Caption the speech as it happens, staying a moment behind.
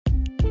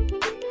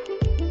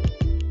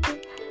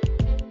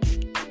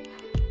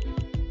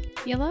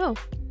Hello.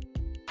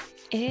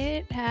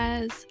 It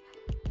has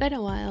been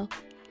a while.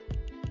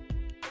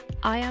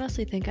 I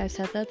honestly think I've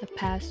said that the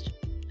past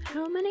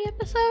how many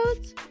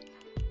episodes?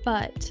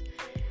 But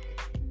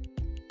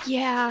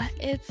yeah,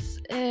 it's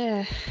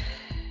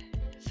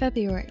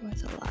February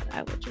was a lot.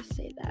 I would just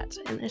say that.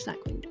 And there's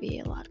not going to be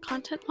a lot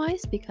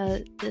content-wise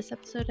because this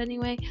episode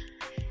anyway,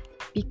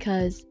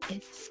 because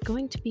it's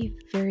going to be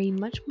very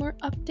much more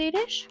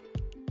update-ish.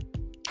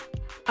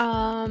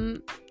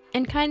 And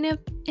kind of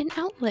an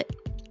outlet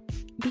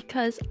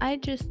because I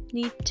just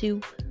need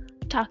to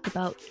talk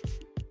about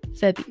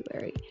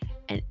February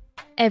and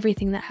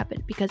everything that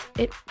happened because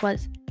it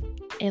was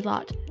a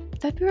lot.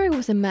 February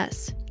was a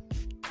mess.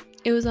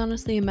 It was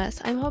honestly a mess.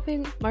 I'm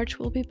hoping March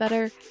will be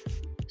better.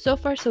 So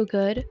far, so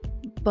good,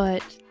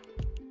 but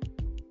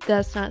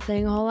that's not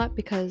saying a whole lot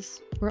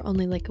because we're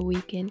only like a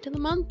week into the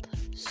month.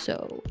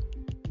 So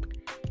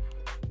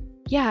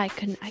yeah, I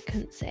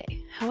couldn't say.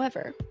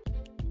 However,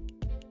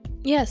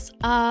 yes,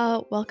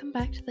 welcome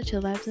back to the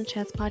Chill Vibes and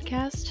Chats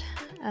podcast.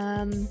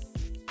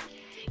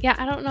 Yeah,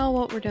 I don't know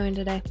what we're doing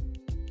today.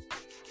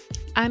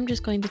 I'm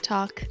just going to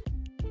talk.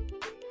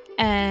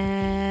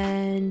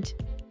 And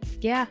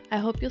yeah, I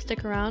hope you'll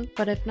stick around.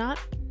 But if not,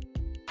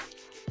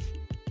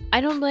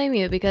 I don't blame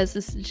you because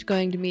this is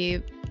going to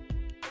be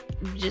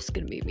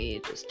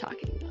me just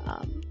talking.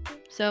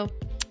 So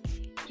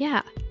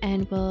yeah,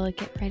 and we'll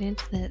get right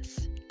into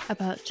this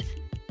episode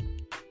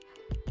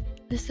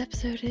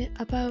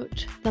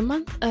about the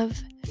month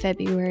of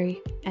February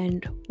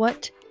and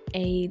what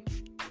a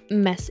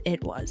mess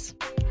it was.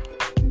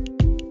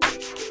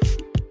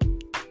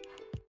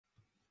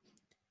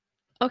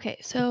 Okay,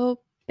 so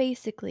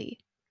basically,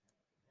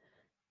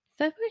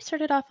 February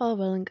started off all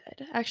well and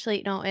good.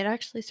 Actually, no, it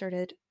actually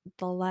started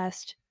the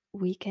last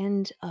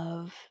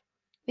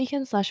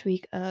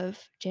weekend/week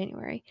of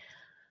January.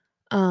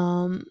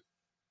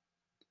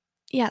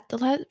 Yeah,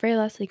 very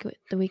last week,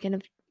 the weekend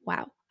of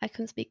wow, I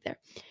couldn't speak there.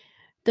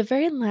 The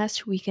very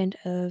last weekend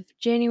of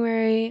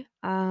January,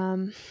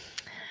 I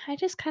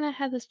just kind of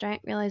had this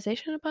giant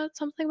realization about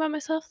something about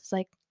myself. It's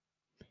like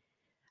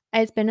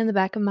it's been in the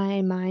back of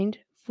my mind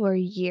for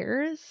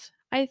years,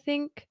 I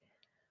think,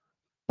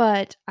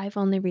 but I've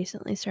only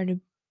recently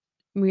started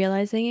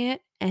realizing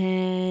it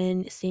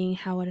and seeing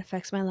how it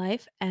affects my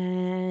life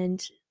and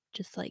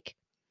just like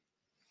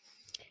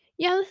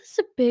yeah, this is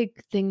a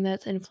big thing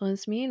that's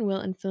influenced me and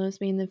will influence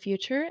me in the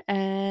future.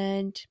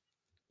 And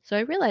so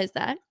I realized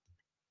that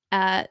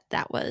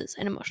that was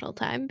an emotional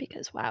time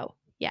because wow,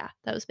 yeah,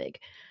 that was big.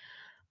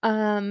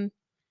 Um,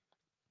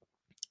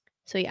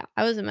 so yeah,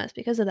 I was a mess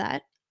because of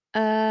that.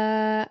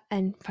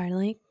 And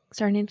finally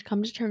starting to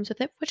come to terms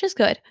with it, which is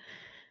good.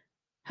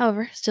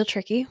 However, still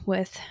tricky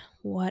with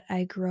what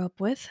I grew up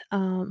with.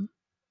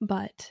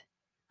 But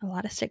a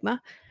lot of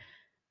stigma.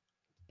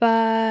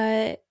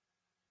 But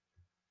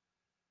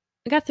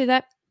I got through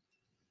that.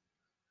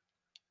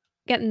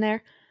 Getting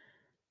there.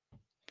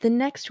 The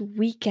next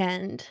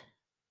weekend,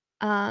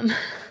 I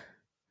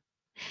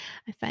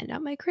found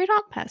out my great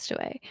aunt passed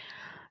away.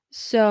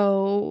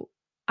 So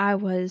I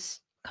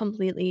was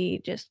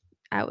completely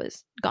I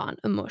was gone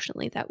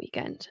emotionally that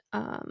weekend.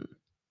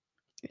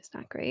 It's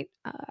not great.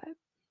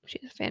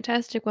 She's a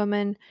fantastic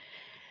woman.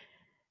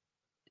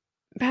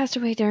 Passed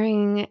away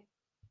during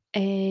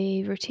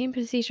a routine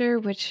procedure,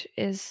 which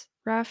is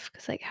rough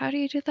because, like, how do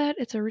you do that?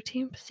 It's a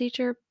routine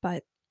procedure,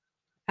 but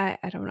I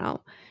don't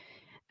know.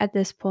 At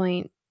this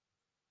point,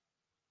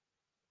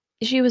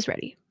 she was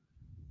ready.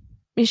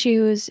 She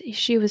was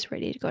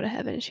ready to go to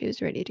heaven. She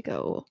was ready to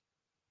go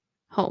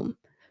home.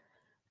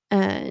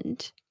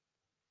 And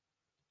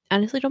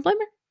honestly, don't blame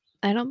her.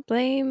 I don't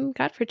blame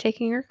God for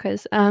taking her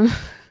because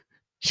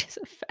she's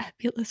a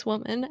fabulous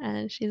woman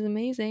and she's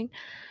amazing.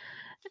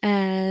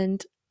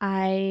 And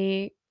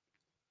I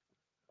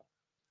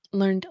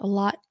learned a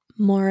lot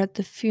more at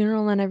the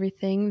funeral and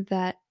everything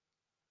that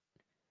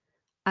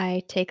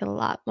I take a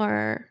lot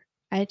more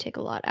I take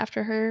a lot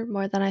after her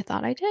more than I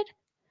thought I did.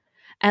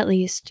 At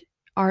least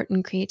art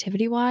and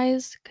creativity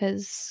wise,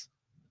 because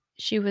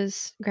she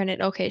was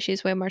granted, okay,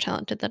 she's way more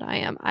talented than I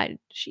am.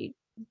 She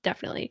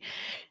definitely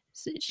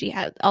she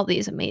had all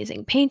these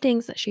amazing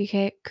paintings that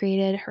she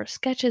created. Her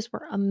sketches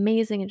were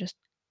amazing and just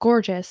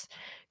gorgeous.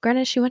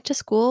 Granted, she went to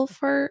school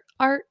for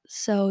art,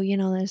 so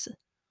there's a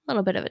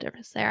little bit of a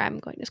difference there. I'm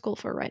going to school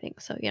for writing,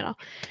 so a little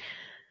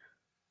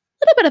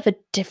bit of a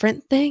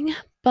different thing,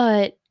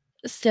 but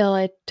still,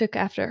 I took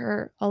after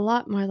her a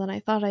lot more than I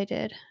thought I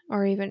did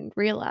or even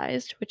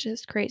realized, which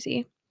is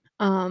crazy.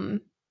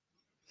 Um,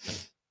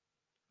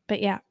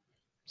 but yeah,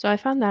 so I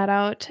found that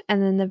out,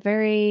 and then the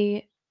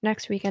very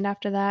next weekend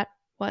after that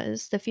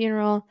was the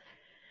funeral.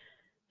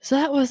 So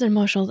that was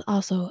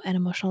also an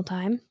emotional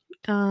time.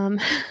 Um,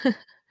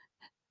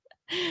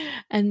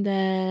 and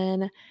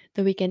then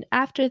the weekend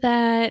after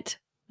that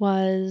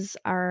was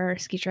our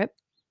ski trip,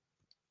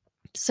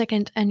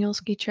 second annual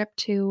ski trip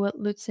to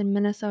Lutsen,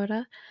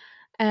 Minnesota.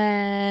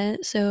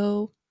 And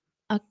so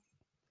uh,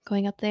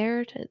 going up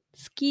there to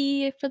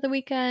ski for the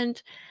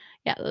weekend.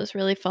 Yeah, it was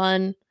really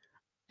fun.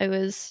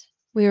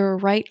 We were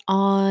right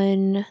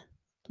on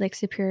Lake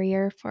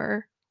Superior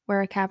for where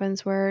our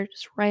cabins were,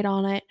 just right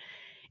on it.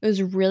 It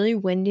was really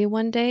windy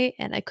one day,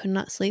 and I could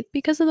not sleep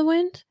because of the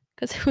wind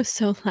because it was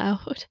so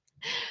loud.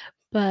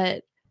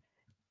 But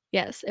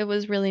yes, it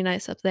was really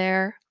nice up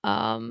there.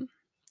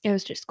 It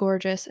was just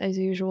gorgeous as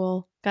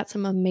usual. Got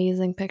some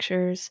amazing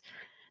pictures.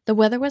 The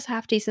weather was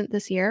half decent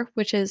this year,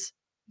 which is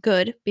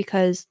good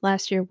because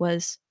last year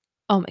was,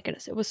 oh my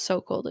goodness, it was so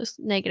cold. It was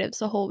negatives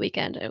the whole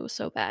weekend. It was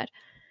so bad.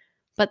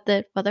 But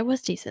the weather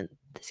was decent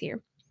this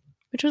year,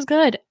 which was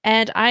good.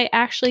 And I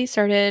actually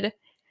started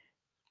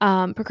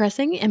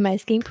progressing in my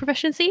skiing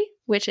proficiency,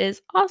 which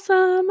is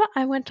awesome.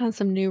 I went on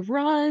some new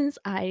runs.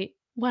 I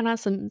went on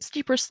some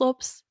steeper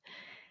slopes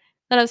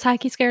that I was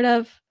hockey scared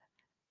of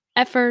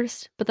at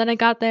first, but then I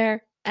got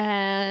there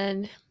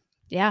and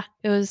yeah,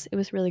 it was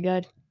really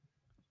good.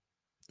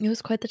 It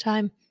was quite the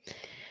time.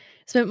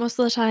 Spent most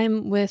of the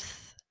time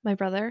with my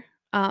brother,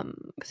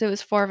 because it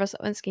was 4 of us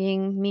that went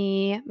skiing,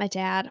 me, my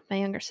dad, my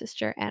younger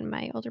sister, and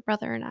my older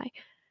brother and I.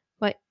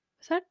 Wait,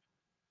 was that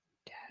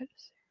dad?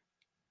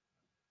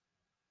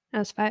 That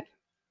was 5.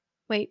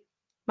 Wait,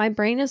 my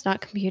brain is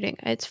not computing,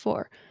 it's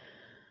 4.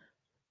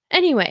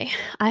 Anyway,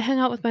 I hung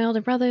out with my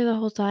older brother the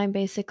whole time,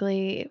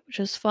 basically, which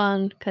was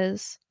fun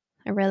because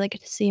I rarely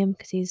get to see him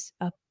because he's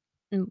up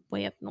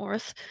way up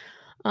north.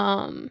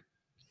 Um,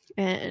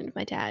 and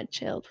my dad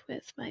chilled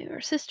with my younger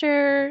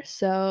sister.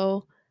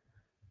 So,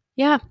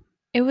 yeah,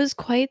 it was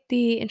quite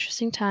the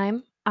interesting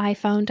time. I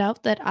found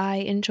out that I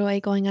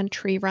enjoy going on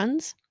tree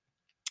runs.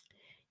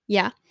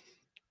 Yeah,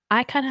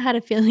 I kind of had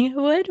a feeling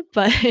I would,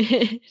 but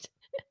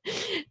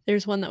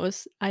there's one that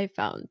was I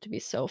found to be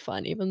so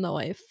fun, even though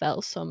I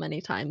fell so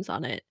many times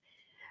on it.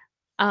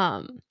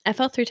 I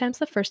fell 3 times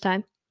the first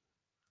time,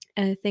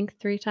 and I think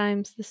 3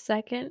 times the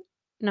second,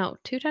 no,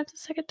 2 times the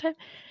second time?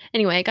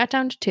 Anyway, I got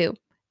down to 2,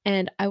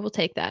 and I will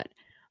take that.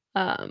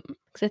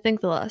 Because I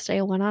think the last day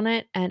I went on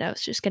it, and I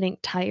was just getting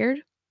tired,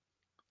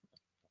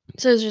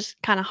 so it was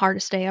just kinda hard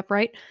to stay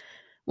upright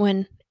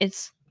when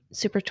it's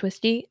super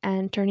twisty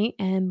and turny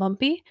and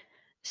bumpy.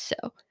 So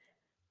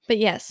but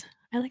yes,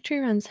 I like tree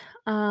runs,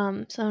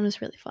 so it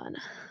was really fun.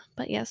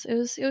 But yes, it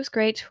was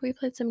great. We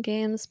played some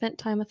games, spent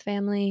time with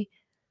family,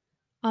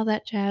 all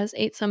that jazz,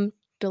 ate some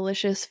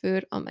delicious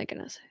food. Oh my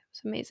goodness, it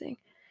was amazing.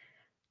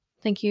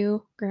 Thank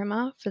you,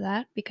 Grandma, for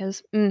that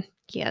because,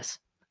 yes,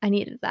 I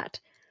needed that.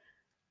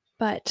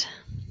 But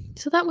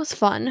so that was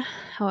fun.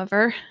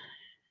 However,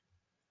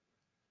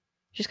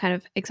 just kind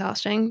of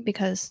exhausting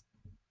because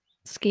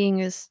skiing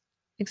is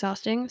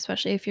exhausting,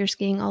 especially if you're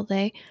skiing all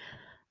day.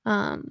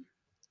 Um,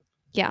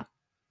 yeah,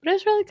 but it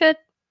was really good.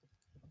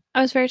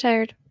 I was very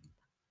tired.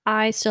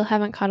 I still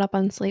haven't caught up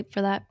on sleep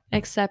for that,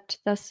 except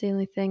that's the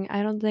only thing.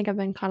 I don't think I've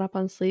been caught up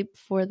on sleep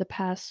for the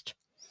past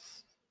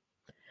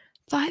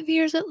 5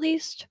 years at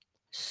least.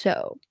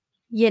 So,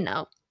 you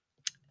know.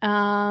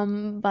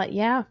 But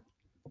yeah.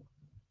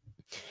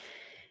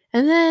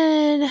 And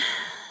then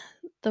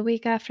the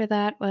week after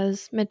that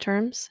was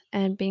midterms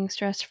and being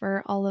stressed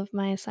for all of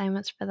my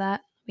assignments for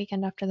that.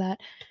 Weekend after that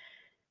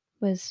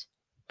was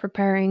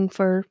preparing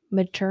for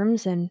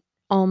midterms and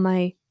all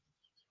my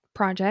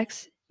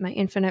projects, my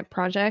infinite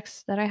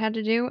projects that I had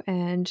to do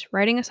and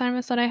writing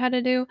assignments that I had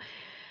to do.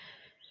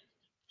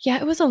 Yeah,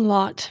 it was a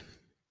lot.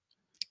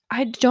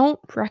 I don't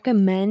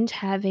recommend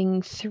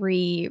having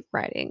 3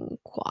 writing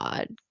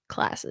quad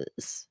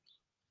classes.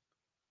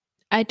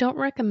 I don't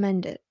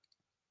recommend it.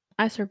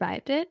 I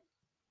survived it.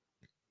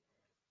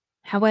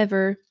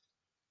 However,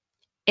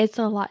 it's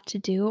a lot to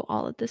do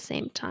all at the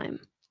same time.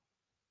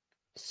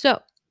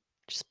 So,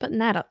 just putting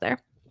that out there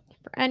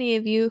for any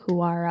of you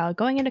who are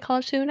going into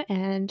college soon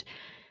and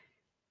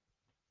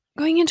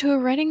going into a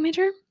writing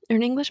major or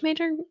an English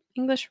major,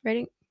 English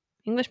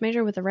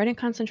major with a writing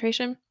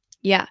concentration.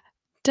 Yeah,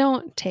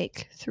 don't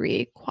take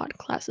 3 quad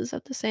classes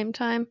at the same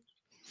time.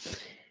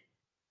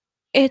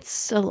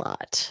 It's a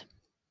lot,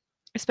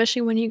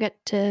 especially when you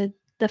get to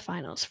the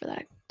finals for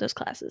those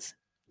classes.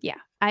 Yeah,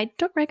 I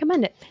don't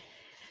recommend it.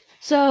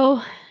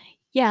 So,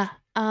 yeah,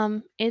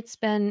 it's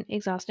been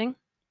exhausting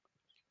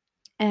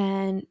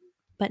and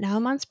but now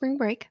I'm on spring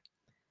break.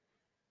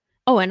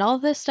 Oh, and all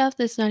this stuff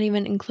that's not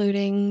even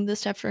including the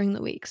stuff during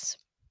the weeks.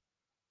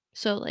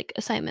 So, like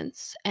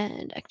assignments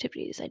and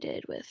activities I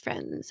did with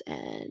friends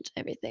and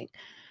everything.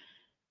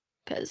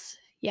 Because,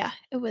 yeah,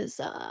 there was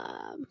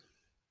a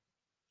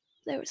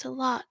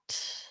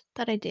lot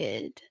that I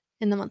did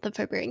in the month of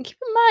February. And keep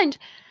in mind,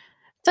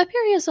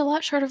 February is a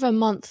lot short of a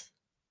month.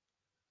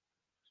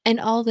 And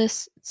all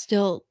this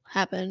still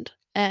happened.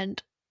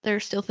 And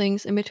there's still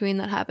things in between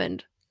that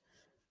happened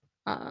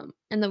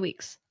in the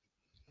weeks.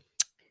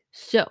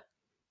 So,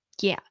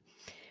 yeah.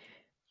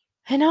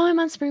 And now I'm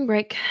on spring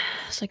break,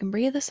 so I can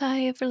breathe a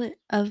sigh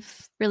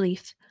of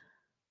relief.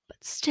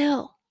 But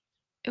still,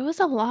 it was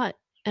a lot,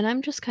 and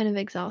I'm just kind of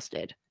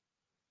exhausted.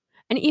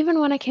 And even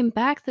when I came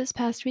back this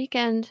past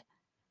weekend,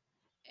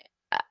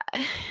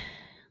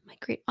 my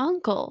great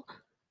uncle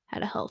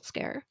had a health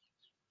scare.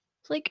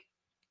 It's like,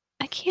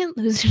 I can't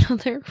lose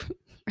another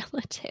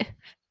relative.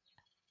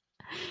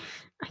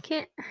 I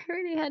can't. I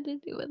already had to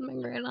do with my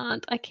great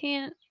aunt. I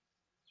can't.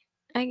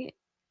 I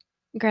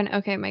granted,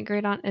 okay, my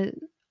great aunt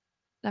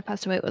that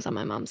passed away was on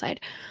my mom's side.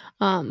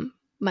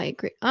 My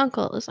great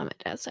uncle is on my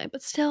dad's side,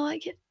 but still, I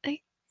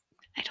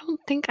don't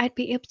think I'd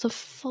be able to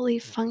fully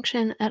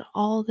function at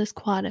all this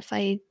quad if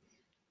I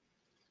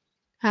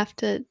have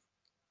to.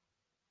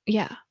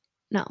 Yeah,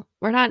 no,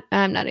 we're not.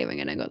 I'm not even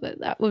gonna go there.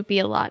 That would be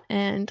a lot,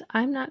 and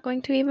I'm not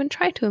going to even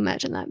try to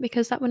imagine that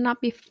because that would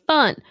not be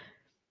fun.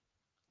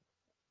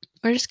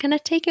 We're just gonna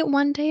take it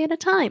one day at a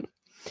time.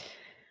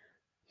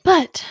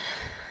 But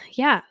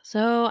yeah,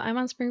 so I'm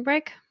on spring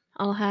break.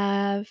 I'll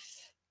have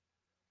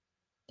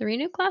 3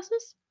 new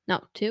classes?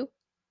 No, 2?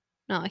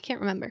 No, I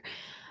can't remember.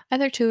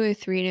 Either 2 or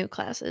 3 new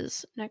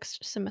classes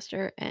next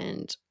semester,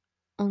 and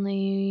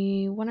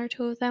only 1 or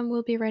 2 of them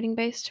will be writing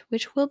based,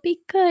 which will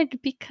be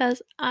good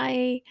because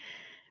I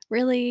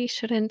really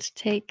shouldn't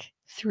take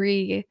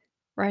 3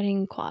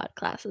 writing quad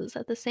classes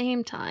at the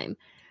same time.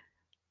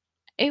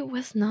 It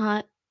was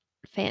not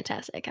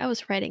fantastic. I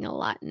was writing a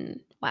lot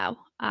and wow,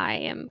 I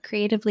am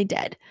creatively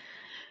dead.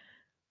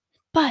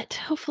 But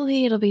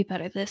hopefully it'll be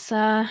better this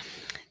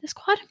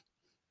quad.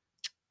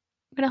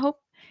 I'm gonna hope.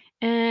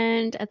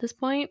 And at this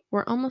point,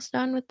 we're almost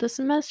done with the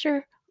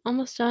semester,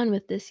 almost done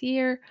with this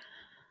year.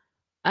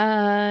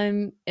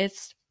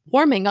 It's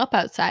warming up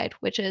outside,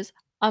 which is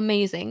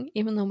amazing,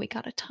 even though we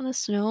got a ton of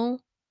snow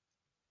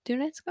 2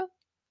 nights ago?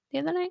 The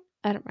other night?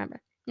 I don't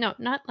remember. No,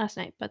 not last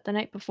night, but the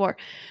night before.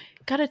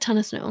 Got a ton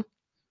of snow.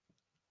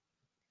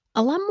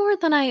 A lot more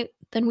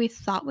than we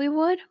thought we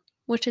would,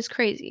 which is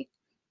crazy.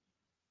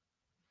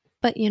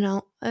 But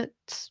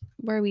it's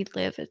where we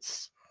live.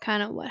 It's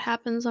kind of what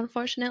happens,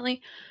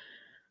 unfortunately.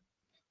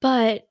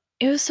 But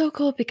it was so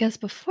cool because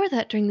before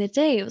that, during the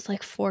day, it was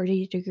like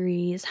 40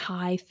 degrees,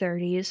 high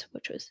 30s,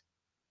 which was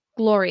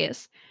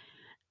glorious.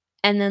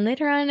 And then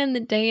later on in the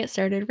day, it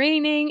started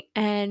raining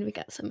and we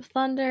got some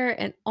thunder.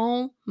 And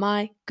oh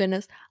my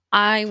goodness,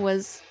 I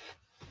was,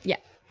 yeah,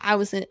 I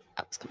was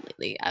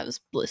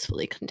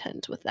blissfully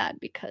content with that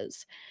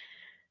because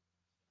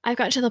I've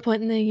got to the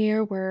point in the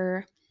year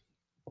where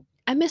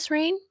I miss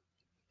rain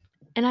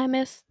and I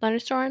miss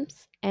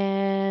thunderstorms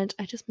and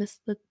I just miss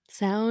the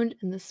sound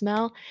and the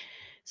smell.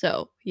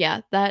 So,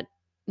 yeah, that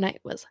night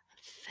was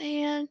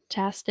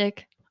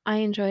fantastic. I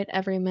enjoyed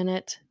every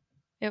minute.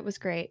 It was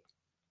great.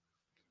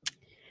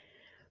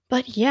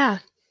 But yeah,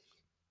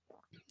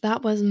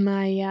 that was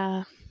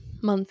my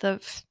month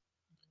of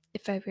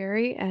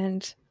February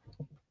and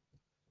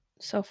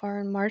so far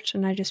in March,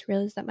 and I just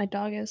realized that my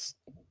dog is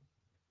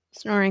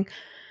snoring.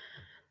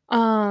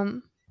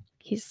 Um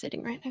he's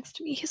sitting right next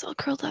to me. He's all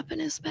curled up in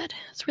his bed.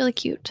 It's really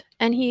cute.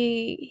 And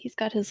he's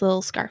got his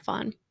little scarf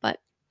on, but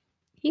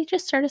he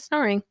just started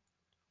snoring.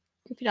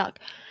 Goofy dog.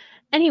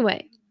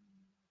 Anyway,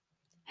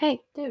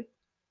 hey, dude.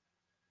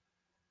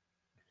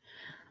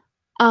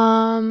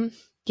 Um,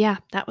 yeah,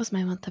 that was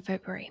my month of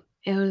February.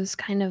 It was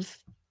kind of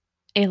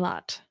a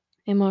lot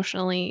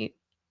emotionally,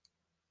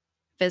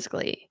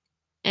 physically,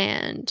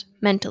 and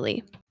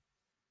mentally.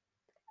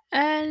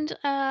 And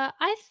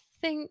I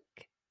think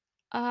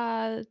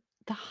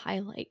the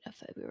highlight of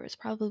February was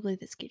probably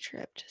the ski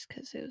trip just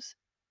cuz it was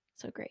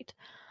so great.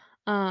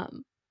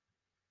 Um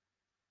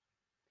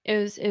it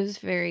was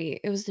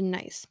a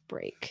nice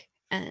break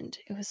and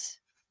it was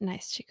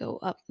nice to go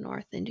up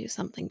north and do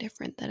something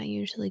different than I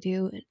usually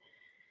do and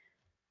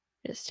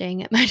just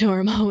staying at my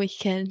dorm all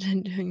weekend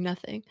and doing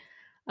nothing.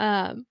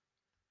 Um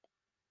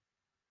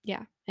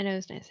Yeah, and it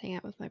was nice hanging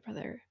out with my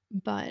brother,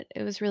 but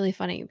it was really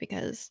funny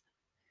because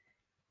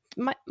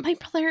my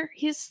brother,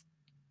 he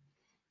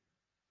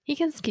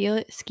can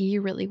ski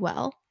really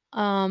well.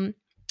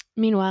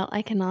 Meanwhile,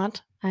 I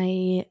cannot.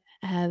 I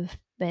have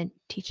been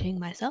teaching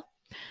myself,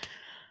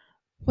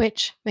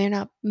 which may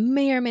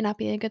or may not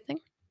be a good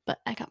thing, but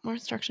I got more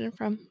instruction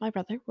from my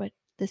brother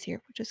this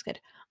year, which is good.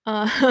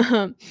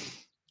 Um,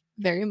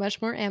 very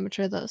much more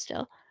amateur though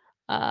still.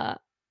 Uh,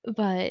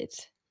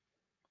 but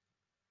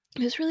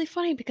it was really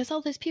funny because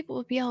all these people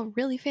would be all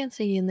really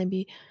fancy and they'd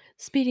be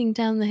speeding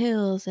down the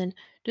hills and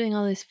doing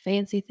all these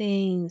fancy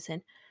things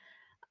and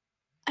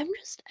I'm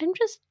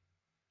just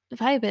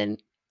vibing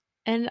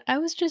and I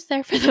was just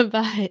there for the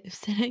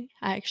vibes and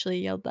I actually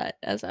yelled that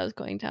as I was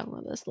going down one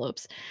of the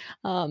slopes.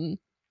 Um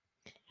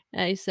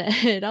I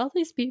said all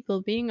these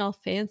people being all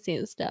fancy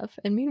and stuff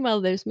and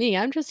meanwhile there's me.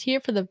 I'm just here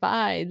for the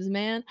vibes,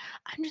 man.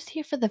 I'm just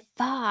here for the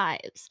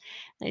vibes.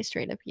 And I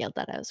straight up yelled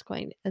that as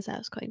I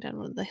was going down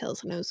one of the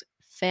hills and it was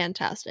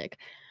fantastic.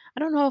 I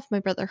don't know if my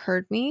brother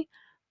heard me,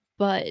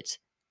 but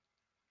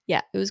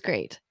yeah, it was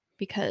great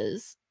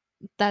because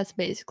that's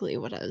basically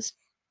what I was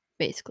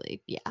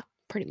yeah,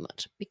 pretty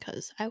much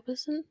because I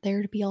wasn't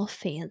there to be all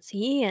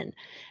fancy and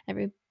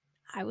every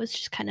I was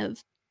just kind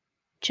of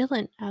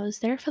chilling. I was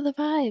there for the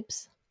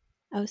vibes.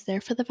 I was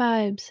there for the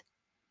vibes.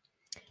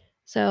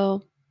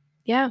 So,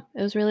 yeah,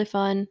 it was really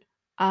fun.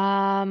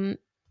 Um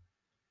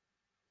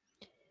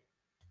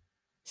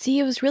See,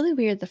 it was really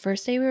weird the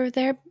first day we were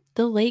there.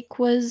 The lake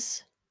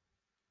was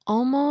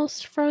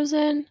almost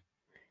frozen.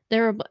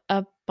 There were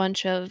a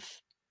bunch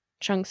of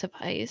chunks of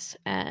ice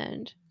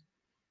and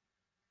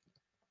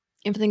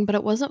everything, but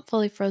it wasn't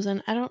fully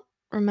frozen. I don't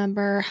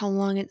remember how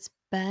long it's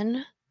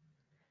been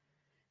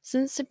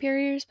since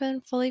Superior's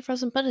been fully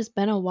frozen, but it's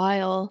been a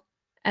while.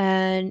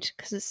 And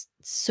because it's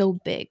so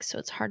big, so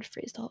it's hard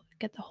to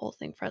get the whole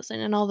thing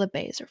frozen. And all the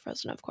bays are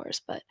frozen, of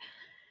course. But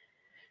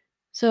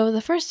so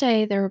the first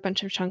day, there were a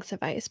bunch of chunks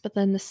of ice. But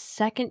then the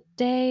second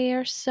day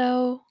or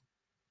so,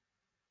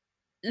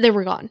 they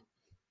were gone.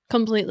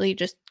 Completely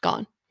just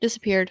gone.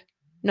 Disappeared.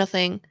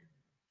 Nothing.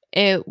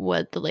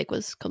 The lake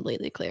was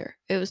completely clear.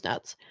 It was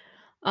nuts.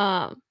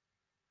 And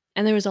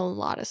there was a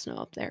lot of snow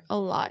up there. A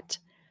lot.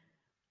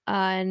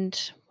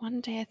 And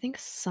one day, I think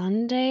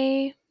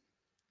Sunday,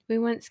 we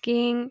went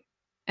skiing,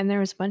 and there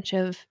was a bunch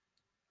of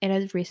it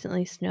had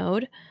recently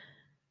snowed.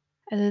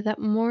 Either that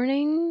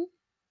morning,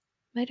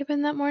 might have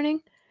been that morning,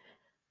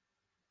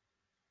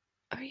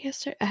 or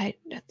yesterday,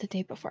 the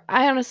day before.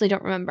 I honestly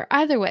don't remember.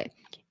 Either way,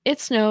 it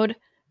snowed,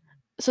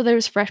 so there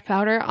was fresh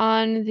powder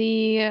on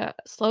the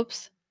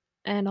slopes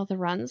and all the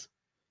runs.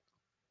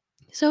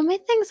 So it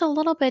made things a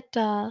little bit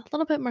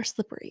more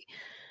slippery.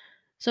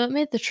 So it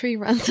made the tree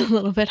runs a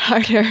little bit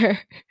harder.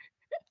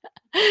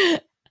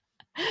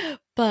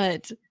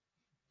 But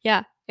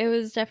yeah, it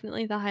was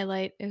definitely the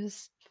highlight. It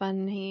was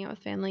fun hanging out with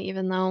family,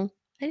 even though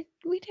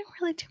we didn't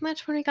really do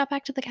much when we got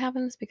back to the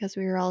cabins because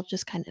we were all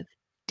just kind of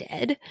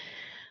dead.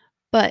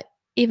 But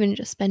even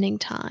just spending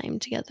time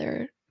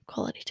together,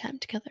 quality time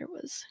together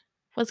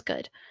was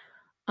good.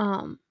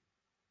 Um,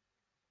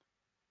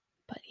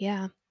 but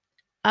yeah.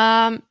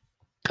 Um,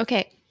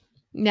 okay.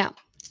 Now,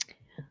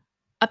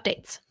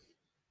 updates.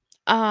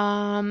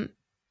 Um,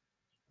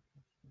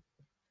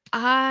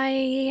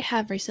 I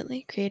have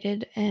recently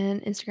created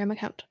an Instagram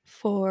account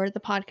for the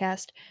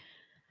podcast.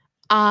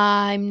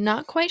 I'm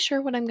not quite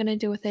sure what I'm going to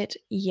do with it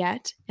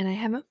yet, and I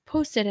haven't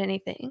posted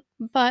anything,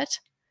 but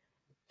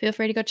feel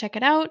free to go check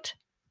it out.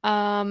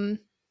 I'll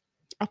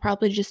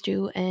probably just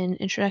do an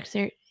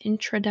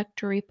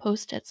introductory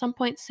post at some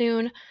point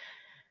soon.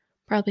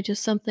 Probably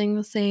just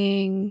something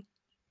saying,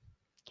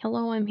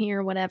 hello, I'm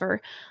here, whatever.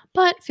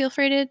 But feel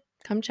free to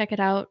come check it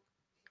out,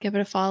 give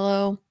it a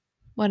follow,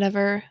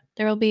 whatever.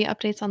 There will be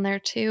updates on there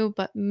too,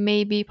 but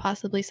maybe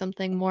possibly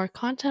something more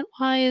content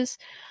wise.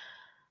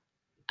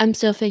 I'm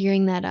still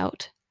figuring that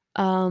out.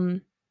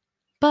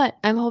 But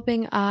I'm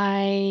hoping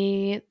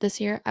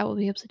this year I will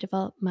be able to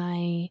develop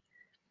my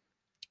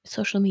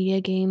social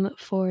media game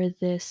for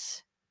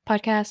this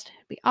podcast.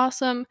 It'd be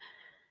awesome.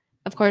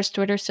 Of course,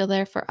 Twitter's still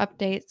there for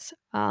updates.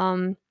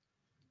 But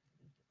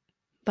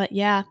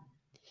yeah.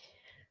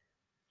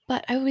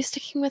 But I will be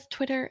sticking with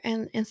Twitter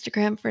and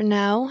Instagram for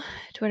now.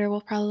 Twitter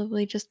will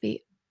probably just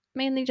be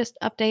mainly just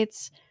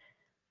updates.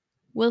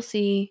 We'll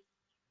see.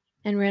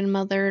 And random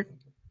other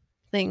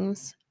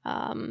things.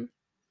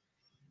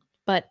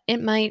 But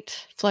it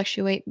might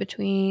fluctuate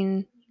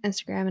between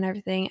Instagram and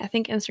everything. I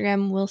think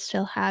Instagram will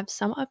still have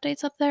some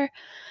updates up there,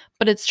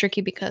 but it's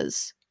tricky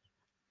because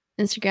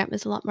Instagram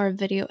is a lot more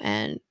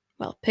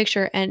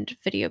picture and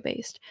video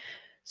based.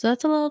 So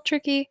that's a little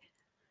tricky.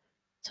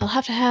 So I'll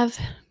have to have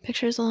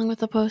pictures along with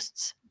the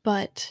posts,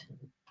 but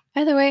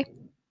either way,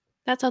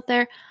 that's out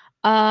there.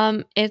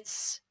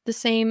 It's the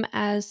same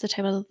as the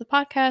title of the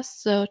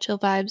podcast, so Chill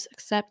Vibes,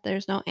 except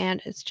there's no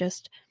and, it's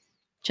just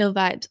Chill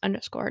Vibes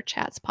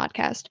 _chats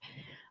podcast.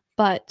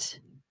 But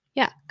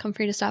yeah, come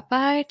free to stop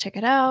by, check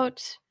it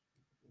out.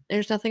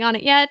 There's nothing on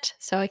it yet,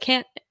 so I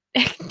can't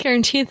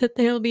guarantee that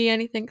there'll be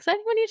anything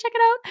exciting when you check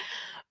it out,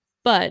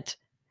 but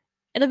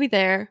it'll be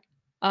there.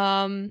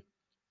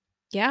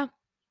 Yeah.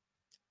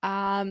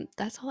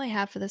 That's all I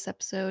have for this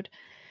episode.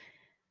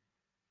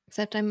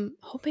 Except I'm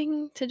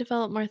hoping to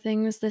develop more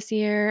things this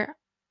year.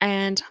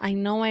 And I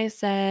know I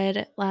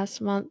said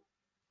last month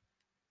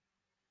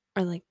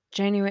or like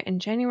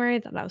January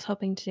that I was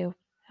hoping to do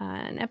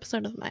an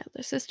episode of my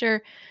other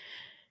sister.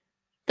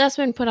 That's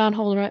been put on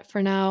hold right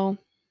for now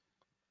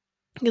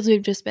because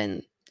we've just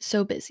been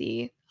so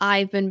busy.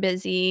 I've been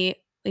busy.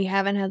 We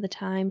haven't had the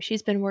time.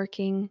 She's been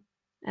working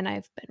and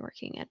I've been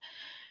working it.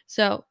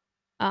 So,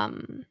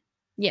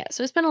 yeah,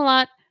 so it's been a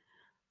lot.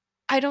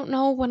 I don't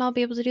know when I'll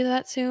be able to do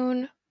that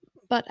soon,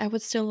 but I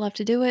would still love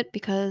to do it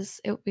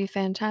because it would be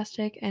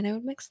fantastic and it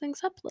would mix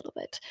things up a little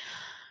bit.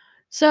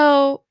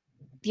 So,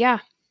 yeah,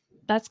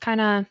 that's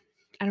kind of,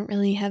 I don't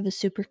really have a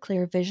super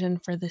clear vision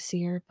for this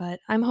year, but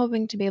I'm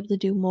hoping to be able to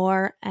do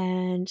more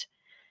and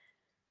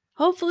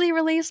hopefully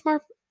release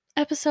more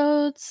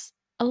episodes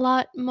a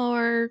lot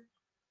more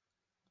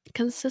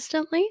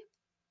consistently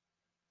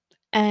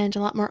and a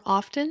lot more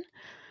often.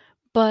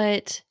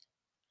 But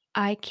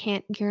I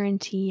can't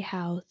guarantee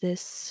how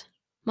this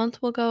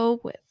month will go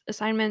with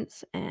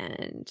assignments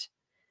and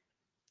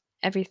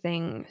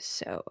everything.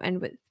 So, and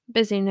with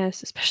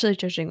busyness, especially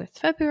judging with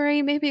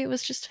February, maybe it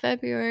was just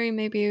February,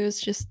 maybe it was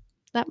just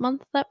that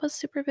month that was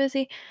super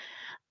busy.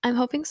 I'm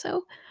hoping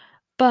so,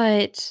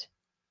 but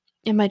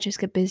it might just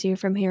get busier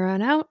from here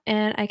on out,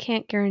 and I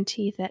can't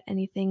guarantee that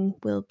anything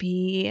will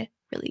be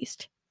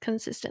released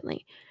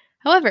consistently.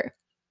 However,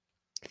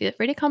 feel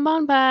free to come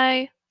on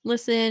by,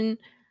 listen.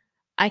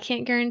 I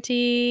can't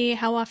guarantee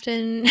how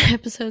often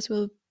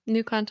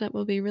new content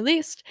will be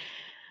released,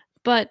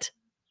 but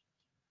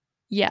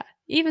yeah,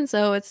 even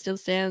so, it still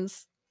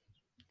stands.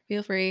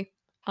 Feel free.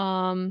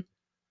 Um,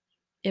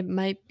 it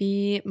might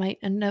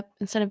end up,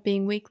 instead of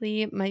being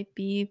weekly, it might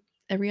be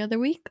every other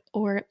week,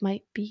 or it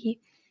might be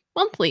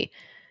monthly,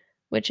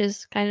 which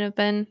has kind of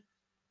been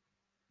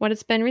what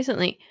it's been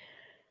recently.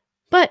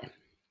 But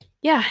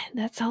yeah,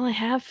 that's all I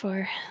have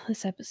for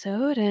this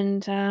episode,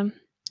 and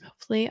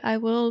hopefully I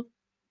will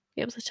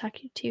be able to talk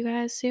to you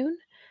guys soon.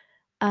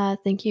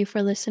 Thank you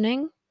for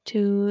listening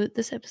to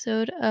this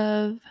episode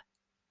of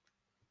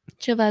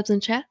Chill Vibes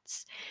and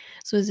Chats.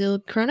 So Zil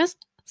Cronus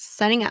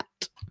signing out.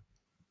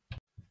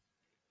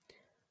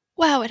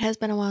 Wow, it has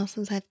been a while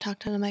since I've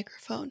talked on a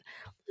microphone.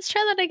 Let's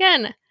try that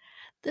again.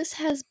 This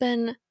has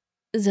been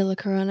Zilla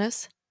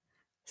Coronas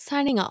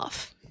signing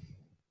off.